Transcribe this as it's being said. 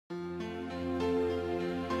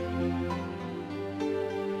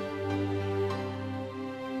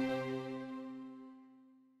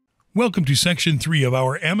Welcome to Section 3 of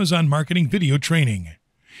our Amazon Marketing video training.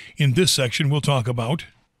 In this section, we'll talk about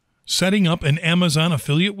setting up an Amazon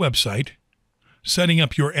affiliate website, setting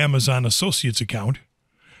up your Amazon Associates account,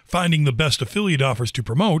 finding the best affiliate offers to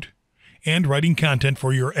promote, and writing content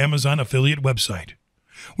for your Amazon affiliate website.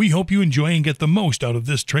 We hope you enjoy and get the most out of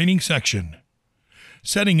this training section.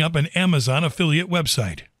 Setting up an Amazon affiliate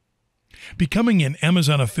website. Becoming an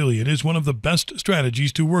Amazon affiliate is one of the best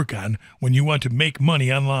strategies to work on when you want to make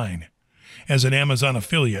money online. As an Amazon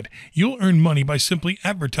affiliate, you'll earn money by simply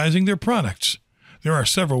advertising their products. There are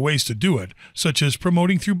several ways to do it, such as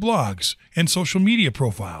promoting through blogs and social media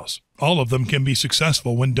profiles. All of them can be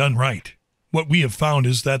successful when done right. What we have found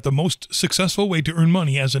is that the most successful way to earn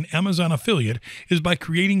money as an Amazon affiliate is by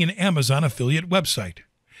creating an Amazon affiliate website.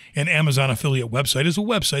 An Amazon affiliate website is a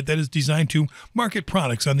website that is designed to market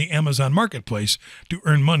products on the Amazon marketplace to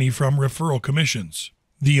earn money from referral commissions.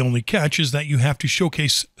 The only catch is that you have to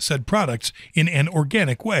showcase said products in an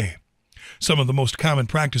organic way. Some of the most common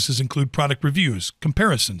practices include product reviews,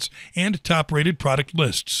 comparisons, and top-rated product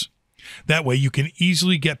lists. That way you can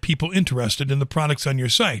easily get people interested in the products on your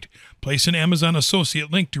site, place an Amazon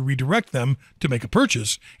associate link to redirect them to make a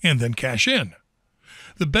purchase, and then cash in.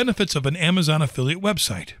 The benefits of an Amazon affiliate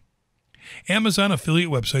website. Amazon affiliate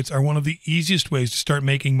websites are one of the easiest ways to start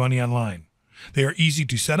making money online. They are easy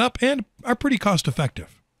to set up and are pretty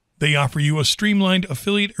cost-effective. They offer you a streamlined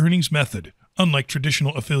affiliate earnings method, unlike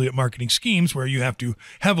traditional affiliate marketing schemes where you have to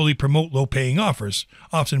heavily promote low-paying offers,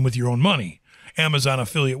 often with your own money. Amazon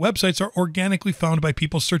affiliate websites are organically found by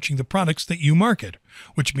people searching the products that you market,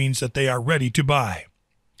 which means that they are ready to buy.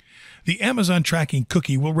 The Amazon tracking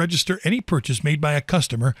cookie will register any purchase made by a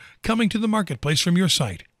customer coming to the marketplace from your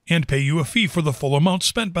site and pay you a fee for the full amount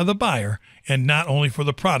spent by the buyer and not only for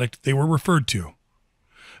the product they were referred to.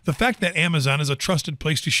 The fact that Amazon is a trusted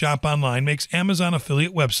place to shop online makes Amazon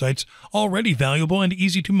affiliate websites already valuable and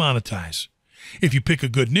easy to monetize. If you pick a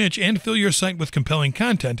good niche and fill your site with compelling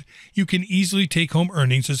content, you can easily take home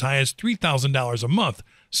earnings as high as $3,000 a month,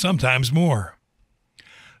 sometimes more.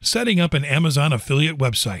 Setting up an Amazon affiliate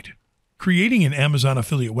website. Creating an Amazon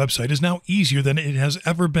affiliate website is now easier than it has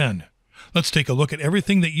ever been. Let's take a look at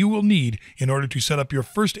everything that you will need in order to set up your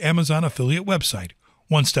first Amazon affiliate website,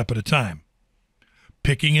 one step at a time.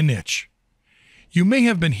 Picking a niche. You may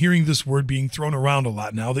have been hearing this word being thrown around a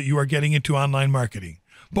lot now that you are getting into online marketing.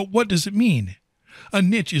 But what does it mean? A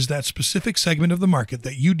niche is that specific segment of the market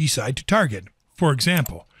that you decide to target. For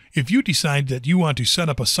example, if you decide that you want to set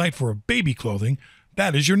up a site for baby clothing,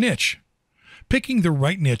 that is your niche. Picking the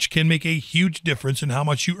right niche can make a huge difference in how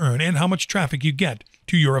much you earn and how much traffic you get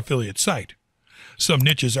to your affiliate site. Some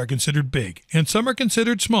niches are considered big, and some are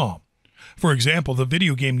considered small. For example, the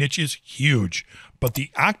video game niche is huge, but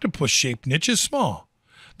the octopus-shaped niche is small.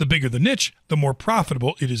 The bigger the niche, the more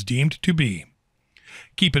profitable it is deemed to be.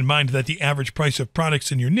 Keep in mind that the average price of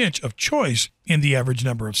products in your niche of choice and the average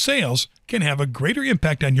number of sales can have a greater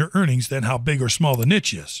impact on your earnings than how big or small the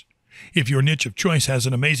niche is. If your niche of choice has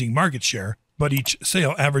an amazing market share, but each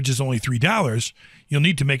sale averages only $3, you'll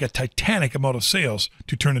need to make a titanic amount of sales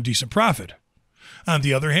to turn a decent profit. On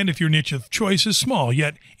the other hand, if your niche of choice is small,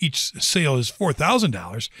 yet each sale is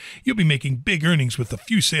 $4,000, you'll be making big earnings with a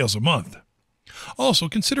few sales a month. Also,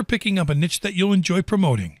 consider picking up a niche that you'll enjoy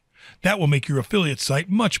promoting. That will make your affiliate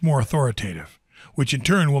site much more authoritative, which in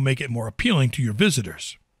turn will make it more appealing to your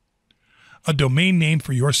visitors. A domain name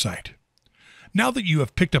for your site. Now that you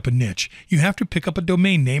have picked up a niche, you have to pick up a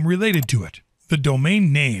domain name related to it. The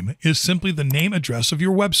domain name is simply the name address of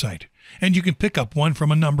your website, and you can pick up one from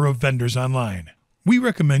a number of vendors online. We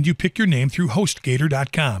recommend you pick your name through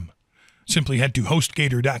HostGator.com. Simply head to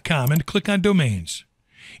HostGator.com and click on Domains.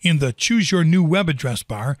 In the Choose Your New Web Address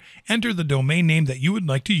bar, enter the domain name that you would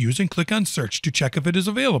like to use and click on Search to check if it is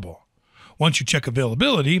available. Once you check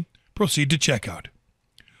availability, proceed to checkout.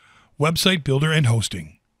 Website Builder and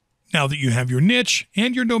Hosting. Now that you have your niche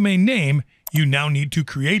and your domain name, you now need to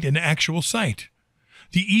create an actual site.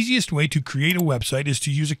 The easiest way to create a website is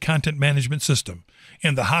to use a content management system,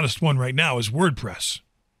 and the hottest one right now is WordPress.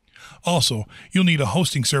 Also, you'll need a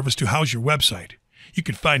hosting service to house your website. You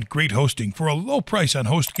can find great hosting for a low price on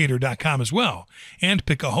HostGator.com as well, and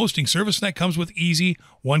pick a hosting service that comes with easy,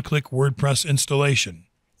 one-click WordPress installation.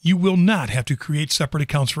 You will not have to create separate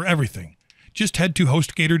accounts for everything. Just head to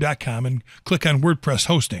HostGator.com and click on WordPress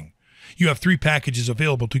hosting. You have 3 packages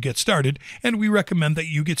available to get started, and we recommend that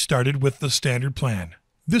you get started with the standard plan.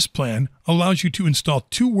 This plan allows you to install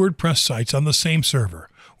 2 WordPress sites on the same server,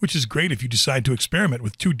 which is great if you decide to experiment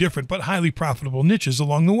with 2 different but highly profitable niches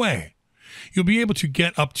along the way. You'll be able to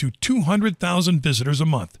get up to 200,000 visitors a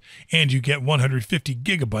month, and you get 150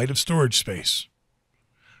 gigabyte of storage space.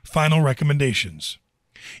 Final recommendations.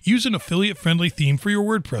 Use an affiliate-friendly theme for your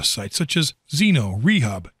WordPress site, such as Zeno,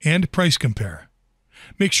 Rehub, and Price Compare.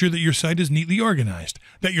 Make sure that your site is neatly organized,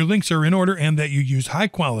 that your links are in order, and that you use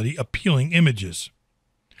high-quality, appealing images.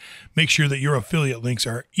 Make sure that your affiliate links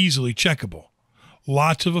are easily checkable.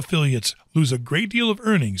 Lots of affiliates lose a great deal of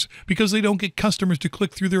earnings because they don't get customers to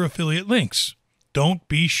click through their affiliate links. Don't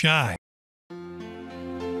be shy.